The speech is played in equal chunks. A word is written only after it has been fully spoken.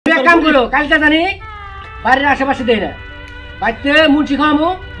কাম করো কালকে জানি বাড়ির আশেপাশে দেয় না বাড়িতে মুন্সি খাওয়ামো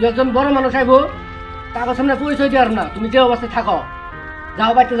একজন বড় মানুষ আইবো তার সামনে পরিচয় দেওয়ার না তুমি যে অবস্থায় থাকো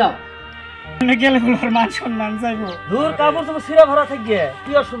যাও বাড়িতে যাও গেলে মান সম্মান চাইবো দূর কাপড় তো সিরা ভরা থাকবে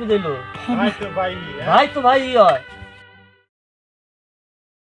কি অসুবিধা হইলো ভাই তো ভাই হয়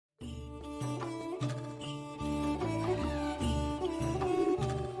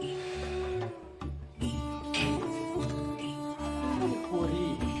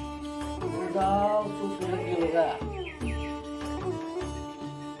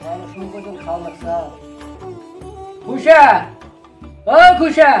খুশা ও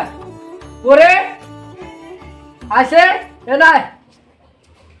খুশা ওরে আছে এ নাই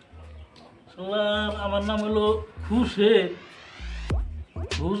আমার নাম হলো খুশে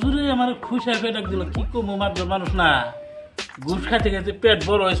হুজুরে আমার খুশা করে ডাক দিল কি কমো মাত্র মানুষ না ঘুষ খাইতে খাইতে পেট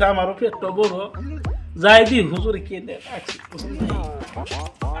বড় হয়েছে আমারও পেটটা বড় যাই দি হুজুরে কে দেয়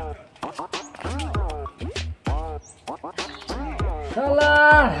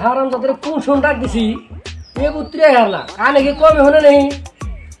হারাম যাদের কোন শোন ডাক দিছি এ পুত্রে হারলা কানে কি কমে হলে নেই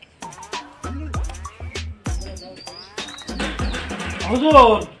হুজুর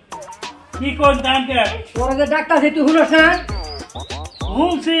কি কোন দাম কে তোরা যে ডাক্তার আছে তুই শুনস না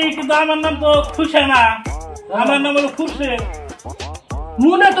শুনছি কিন্তু আমার নাম তো খুশে না আমার নাম হলো খুশে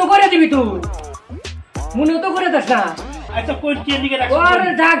মনে তো করে দিবি তুই মনে তো করে দিস না আচ্ছা কোন কে দিকে রাখ ওরে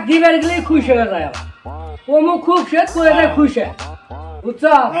ডাক দিবার গেলে খুশি হয়ে যায় ও মুখ খুব শেষ করে দেয় খুশি বুঝছ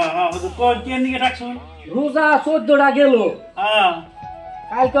হ্যাঁ হুজুর কোন কে দিকে রাখছো রোজা 14টা গেল হ্যাঁ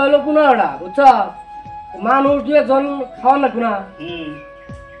কালকে হলো 15টা বুঝছ মানুষ দু একজন খাওয়া লাগবে না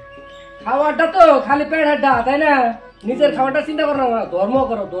খাওয়াটা তো খালি পেট হাড্ডা তাই না নিজের খাওয়াটা চিন্তা করো না ধর্ম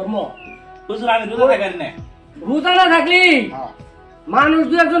করো ধর্ম হুজুর আমি রোজা থাকেন না রোজা না থাকলি মানুষ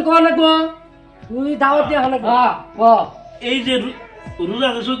দু একজন খাওয়া লাগবো তুই দাওয়াত দিয়ে খাওয়া লাগবো এই যে রোজা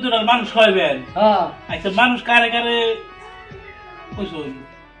 14টা মানুষ খাইবেন আচ্ছা মানুষ কারে কারে কইছো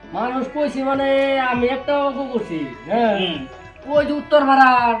মানুষ কইছি মানে আমি একটা অঙ্ক করছি হ্যাঁ ওই যে উত্তর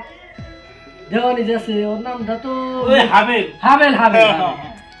ভাড়ার দেওয়ানি যাচ্ছে ওর নামটা তো হাবেল হাবেল হাবেল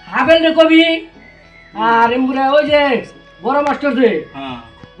হাবেল রে কবি আর এমগুলা ওই যে বড় মাস্টার যে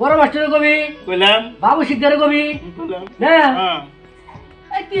বড় মাস্টারের কবি কইলাম বাবু শিকদারের কবি হ্যাঁ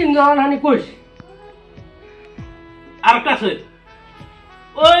এই তিনজন হানি কইস আর কাছে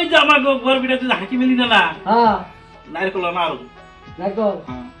ওই যে আমার ঘর বিটাতে হাকি মিলি না হ্যাঁ নারকল না আর নারকল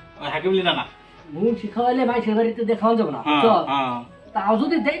ওই হাকি মিলি না মুখ শিখাইলে মাইসের বাড়িতে দেখাও যাবে না চল তাও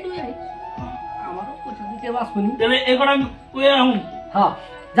যদি দেই তুই আমারও পয়সা দিতে বাসবনি তাহলে এগুলো আমি কই আহুম হ্যাঁ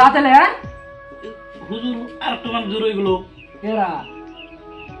যা তাহলে হ্যাঁ হুজুর আর একটা মান জোর হইগুলো এরা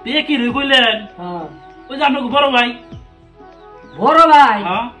তে কি রে কইলেন হ্যাঁ ওই যে আপনার বড় ভাই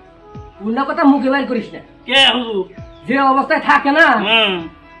হ্যাঁ অন্য কথা মুখে বাইর করিস না কে হুজুর যে অবস্থায় থাকে না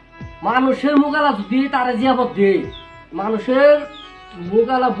মানুষের মুগালা যদি তারা জিয়াবত দে মানুষের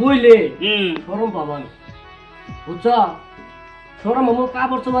মুগালা বইলে সরম পাবান বুঝছ সরম আমার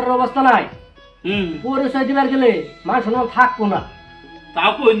কাপড় চোপড়ের অবস্থা নাই পরিচয় দিবার গেলে মানুষ থাকবো না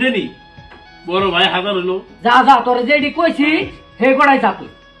তাও কই দেনি বড় ভাই হাজার হইলো যা যা তোরে যেটি কইছি হে গড়াই যা তুই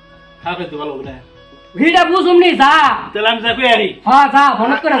খাইতে ভালো না ভিড়া বুঝুম নি যা তাহলে আমি যা কই আরি হ্যাঁ যা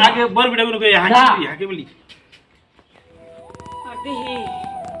মনে করে আগে বড় ভিড়া গুলো কই হাকি হাকি বলি দেহি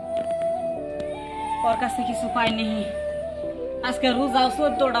ওর কাছে কিছু পাইনি আজকে রোজাও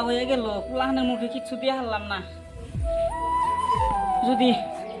 14টা হয়ে গেল পুলাহানের মুখে কিছু দিয়ে হারলাম না যদি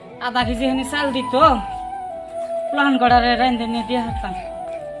আধা কেজি হানি চাল দিত পুলাহান গড়ারে রান্ধে নিয়ে দিয়ে হারতাম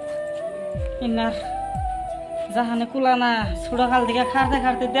ইনার যাহানে কুলানা ছোড়া কাল দিকে খাড়তে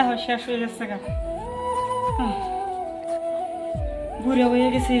খাড়তে দেহ শেষ হয়ে গেছে গা বুড়ে হয়ে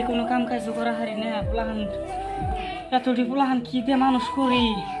গেছে কোনো কাম কাজ করা হারি না পুলাহান এতটি পুলাহান কি দিয়ে মানুষ করি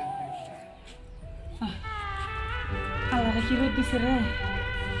আল্লাহ কি রোদ দিছে রে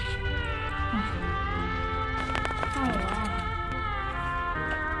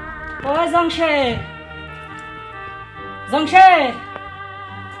ওই জংশের জংশের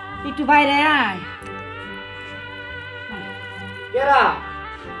একটু বাইরে আয়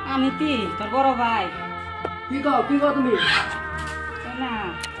আমি তোর বড় ভাই কি কো তুমি না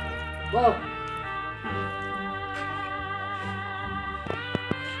বল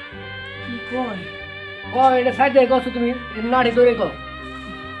কি কই এটা সাইডে গছো তুমি নাড়ি ধরে গো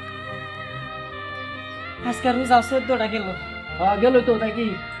আজকে রোজা 14টা গেল গেল তো তাই কি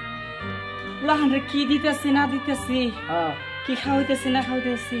লাহান রে কি দিতেছি না দিতেছি কি খাওয়াইতেছি না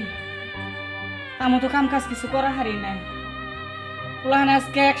খাওয়াইতেছি আমি তো কাম কাজ কিছু করা হারি না লাহান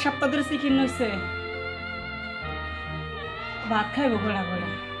আজকে 1 সপ্তাহ ধরে চিকেন নইছে ভাত খাইব গোড়া গোড়া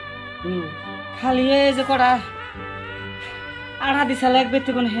খালি এই যে করা আড়া দিশালে এক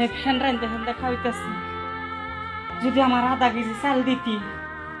বেতে কোন হে ফ্যান রাইনতে ফ্যানটা খাওয়াইতেছি যদি আমার আধা কেজি চাল দিতি।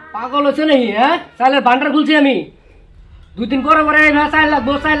 পাগল হচ্ছে নাকি? হ্যাঁ, চালের ভান্ডার খুলছি আমি, 2 দিন পরে পরে চাল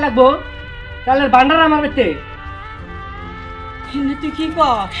লাগবো চালের ভান্ডার আমার বেতে। তুই কি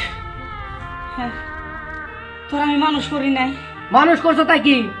কস? হ্যাঁ, তোর আমি মানুষ করি নাই। মানুষ করছো তাই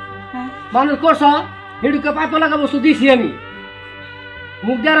কি? হ্যাঁ, মানুষ করছো, হেডুকে পাইপ লাগা বস্তু দিছি আমি,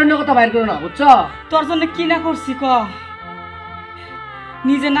 মুখ দেওয়ার অন্য কথা বাইর করো না, বুঝছো? তোর জন্য কি না করছি ক?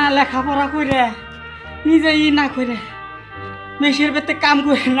 নিজে না লেখাপড়া করে, নিজে না করে, মেশের বেতে কাম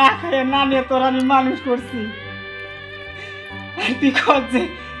করে না খায় না নিয়ে তোর আমি মানুষ করছি। তুই কস যে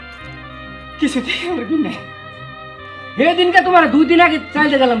কিছু দেখবি না। সেদিনকে তোমার 2 দিন আগে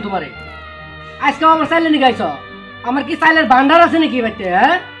চাইতে গেলাম তোমারে, আজকে আমার চাইলে নি গাইছ? আমার কি চাইলের ভান্ডার আছে নাকি বাইতে?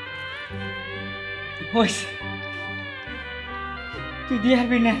 হ্যাঁ, হইছে তুই দিয়ে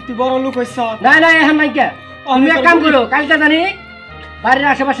হারবি না, তুই বড় লোক হইছ। না না, এখন নাই কে। তুমি এক কাম করো, কালকে জানি বাড়ির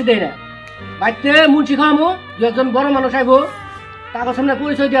আশেপাশে দেয় না, বাড়িতে মুন্সি খাওয়ামো, 2 বড় মানুষ আইবো, তাদের সামনে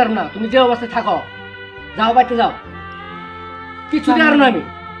পরিচয় দেওয়ার না, তুমি যে অবস্থায় থাকো, যাও বাড়িতে যাও, কিছু দেওয়ার না আমি।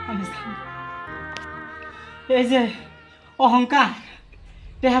 এই যে অহংকার,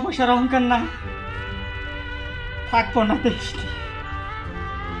 টাকা পয়সার অহংকার না থাকবো না দেশ।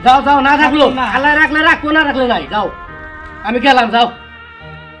 যাও যাও, না থাকলো আল্লাহ রাখলে রাখবো, না রাখলে নাই, যাও, আমি গেলাম, যাও।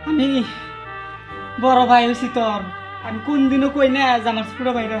 আমি বড় ভাই হয়েছি তোর, আমি কোনদিনও কই না যে আমার ছোট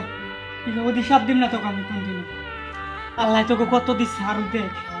ভাইরা অধিশাপ দিম না তোকে আমি কোনদিনও। আল্লাহ তোকে কত দিচ্ছে আরো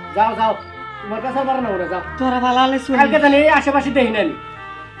দেখ। যাও যাও, তোমার কাছে পারো না ওরা, যাও। তোরা ভালো হলে কালকে জানি আশেপাশে দেখি না আমি,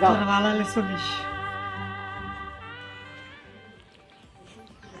 যাও। তোরা ভালো হলে চলিস।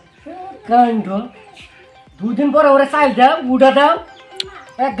 কাণ্ড, 2 দিন পরে ওরা চাইল দাও, উঠা দাও,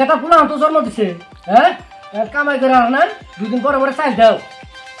 এক গাটা ফুলা তো জন্ম দিছে। হ্যাঁ, কামাই করে আর না, 2 দিন পরে ওরা চাইল দাও,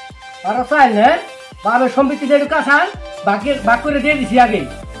 আর চাইল হ্যাঁ বাবার সম্পত্তি যেটু কাঁচা বাক করে দিয়ে দিছি আগে,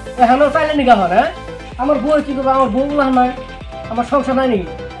 এখনো চাইলে নি গাহর। হ্যাঁ, আমার বউ কি করবো? আমার বউ গুলা নাই, আমার সংসার নাই নি,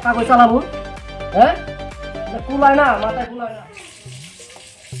 কাগজ চালাবো? হ্যাঁ, কুলায় না, মাথায় কুলায় না।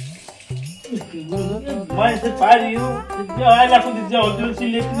 Mas pariu, olha lá quando dizia, olha o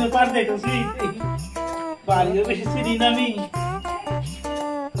silêncio no par dentro, assim. Pariu, deixa esse menino a mim.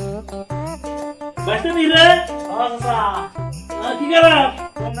 Basta mira. আচ্ছা Que cara?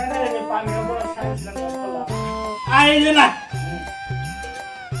 তোমরা না রে পানি ওপর সাইছিলাম বলা। Ai, Zena.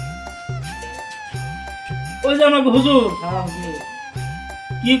 ওই যে আমাকে হুজুর, হ্যাঁ হুজুর।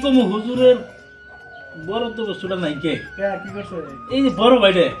 কি কমু হুজুরের বড় তো বস্তুটা নাই কে? কে কি করছে? এই যে বড়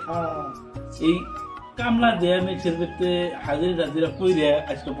ভাইরে হ্যাঁ এই কামলা দেয়া মেঘের ভিতরে হাজিরা কইরে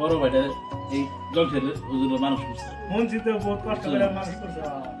আজকে বড় ভাইটা এই জংশের হুজুরের মানুষ করছে। মনছি তো বহুত কষ্ট করে মানুষ করছে।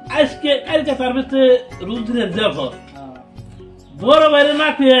 আজকে কালকে তার ভিতরে রুদ্রের যাব হ্যাঁ বড় ভাইরে না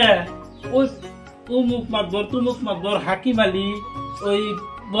পেয়ে ওই উমুক মাকবর তুমুক মাকবর হাকিম আলী ওই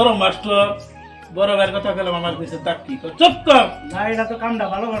বড় মাস্টার বড় ভাইয়ের কথা পেলাম আমার কাছে তাক কি চুপ কর না, এটা তো কামটা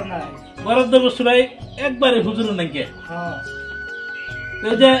ভালো করে নাই। বরাদ্দ বসুরাই একবারে হুজুরের নাকি হ্যাঁ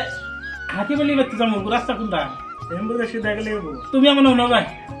ওই যে হাকিম আলী ব্যক্তি যাবো রাস্তা কোনটা এমবুরে সিধা গেলে যাবো। তুমি আমার নাও না ভাই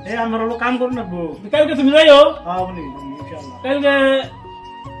এই আমার হলো কাম করুন না বউ। কালকে তুমি যাইও হ্যাঁ বলি ইনশাআল্লাহ। কালকে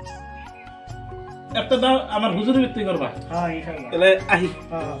একটা দাও আমার হুজুরের ব্যক্তি করবা। হ্যাঁ ইনশাআল্লাহ। তাহলে আহি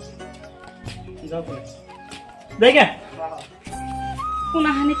হ্যাঁ হ্যাঁ যাও পরে। দেখে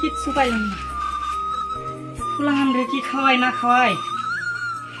কোনাহানে কিচ্ছু পাইলাম না। ফুলাহান রে কি খাওয়াই না খাওয়াই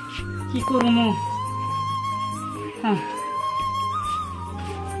কি করবো? হ্যাঁ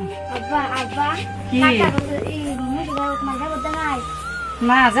Abah, abah, Ki. kakak ini juga kemana udah naik.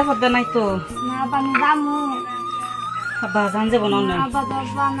 না যাব দে নাই তো Nah, abah nih jamu. আব্বা জান যাব না Nah, abah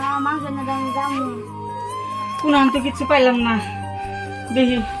abah nah maksudnya dari jamu. কোনাহান তো কিছু পাইলাম না।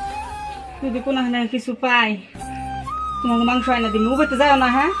 দেখি যদি কোনাহানে কিছু পাই তোমাকে মাংস আইনা দিমি। উবেতে যাও না,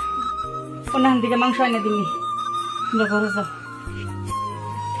 হ্যাঁ কোনাহান দিকে মাংস আইনা দিমি। তোমরা ঘরে যাও।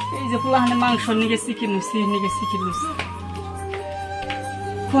 এই যে পোলাহানে মাংস নিয়ে শিখিনুছি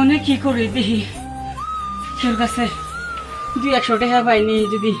কোনে কি করি দেখি কেউ কাছে 200 টাকা পাইনি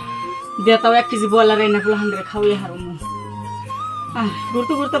যদি দেতাও 1 কেজি বয়লার এনে পোলাহান রে খাওয়াই হারুম।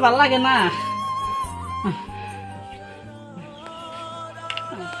 ঘুরতে ঘুরতে ভাল লাগে না।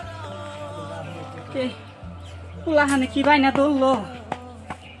 পোলাহানে কি বাইনা ধরলো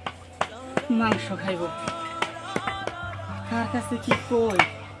মাংস খাইব। কার কাছে কি কই?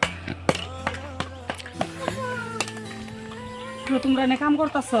 তোমরা এনে কাম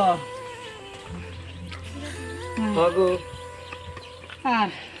করতেছ? আর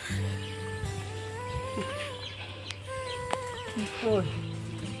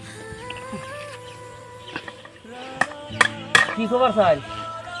কি খবর চাই?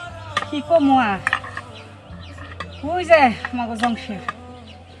 কি কম আর ওই যে আমাকে জংশের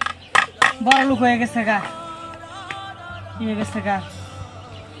বড় লোক হয়ে গেছে গা হয়ে গেছে গা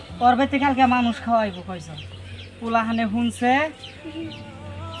ওর বাড়িতে কালকে মানুষ খাওয়াইব কয়জন পোলাহানে শুনছে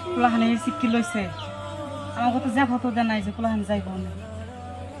পোলাহানে চিক্কি লইছে আমাকে তো যা ফটো দেয় নাই যে পোলাহানে যাইব না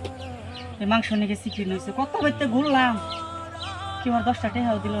এই মাংস নিয়ে চিক্কি লইছে কত বাড়িতে ঘুরলাম কি আর 10টা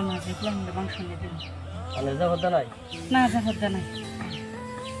টাকাও দিল না যে পোলাহানে মাংস নিয়ে দিল যা ফটো নাই না যা ফটো নাই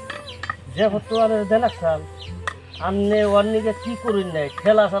যে ফটো আর দেখাচ্ছাল আমনে ওয়ার্নিকে কি করুন নাই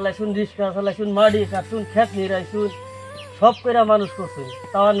ঠেলা চালাইছুন রিক্সা চালাইছুন মাড়ি কাটছুন খেত নিরাইছুন সব কইরা মানুষ করছুন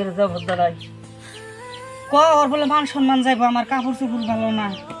তাও আনের যা ফটো নাই ওর বলে মান সম্মান যাইব আমার কাপড় চুপুর ভালো না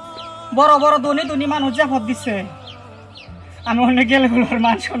বড় বড় ধনী ধনী মানুষ জাফত দিচ্ছে আমি অনেক গেলে বলে ওর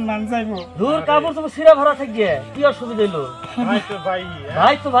মান সম্মান যাইব দূর কাপড় চুপুর সিরা ভরা থাকবে কি অসুবিধা হইলো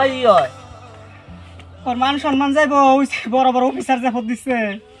ভাই তো ভাই হয় ওর মান সম্মান যাইব ওই বড় বড় অফিসার জাফত দিচ্ছে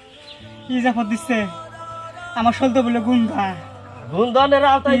কি জাফত দিচ্ছে আমার সলতে বলে গুন্ধা গুন্দানের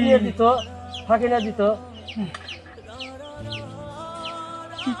আওতায় নিয়ে দিত ফাঁকি না দিত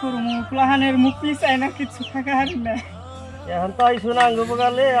কি করবো প্লাহানের মুখ পিছায় না কিছু থাকা হারি না এখন তো আইসুন আঙ্গ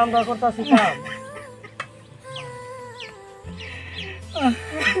বগালে আমরা করতেছি কাম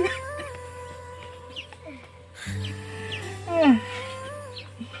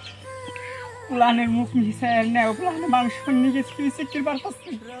প্লাহানের মুখ মিশায় না প্লাহানের মাংস নিয়ে গেছি চিকির বার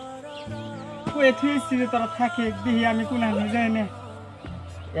করছি কয়ে থুয়েছি যে তোরা থাকে দেখি আমি কোন যাই না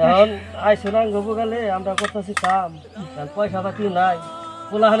এখন আইসুন আঙ্গ বগালে আমরা করতেছি কাম পয়সা পাতি নাই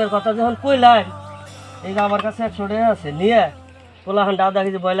পোলাহানের কথা যখন কইলাই এই যে আমার কাছে 100 টাকা আছে নিয়ে পোলাহান আধা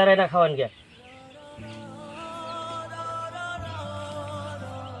কেজি ব্রয়লার এনে খাওয়ান গে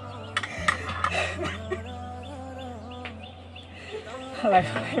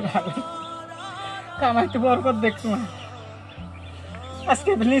কামাইতে বরকত দেখতো না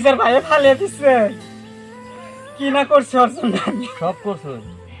আজকে নিজের ভাইয়ে ফালিয়ে দিচ্ছে কি না করছে অর্জন সব করছুন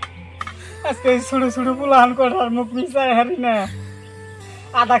আজকে ছোট ছোট পোলাহান করার মুখ মিশায় হারি না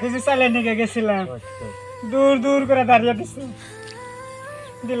আধা কেজি চালে নিয়ে গেছিলাম দূর দূর করে দাঁড়িয়ে দিচ্ছে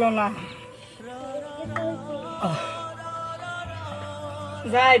দিল না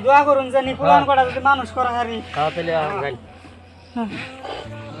যাই দোয়া করুন জানি পোলাহান করা যদি মানুষ করা হারি তাহলে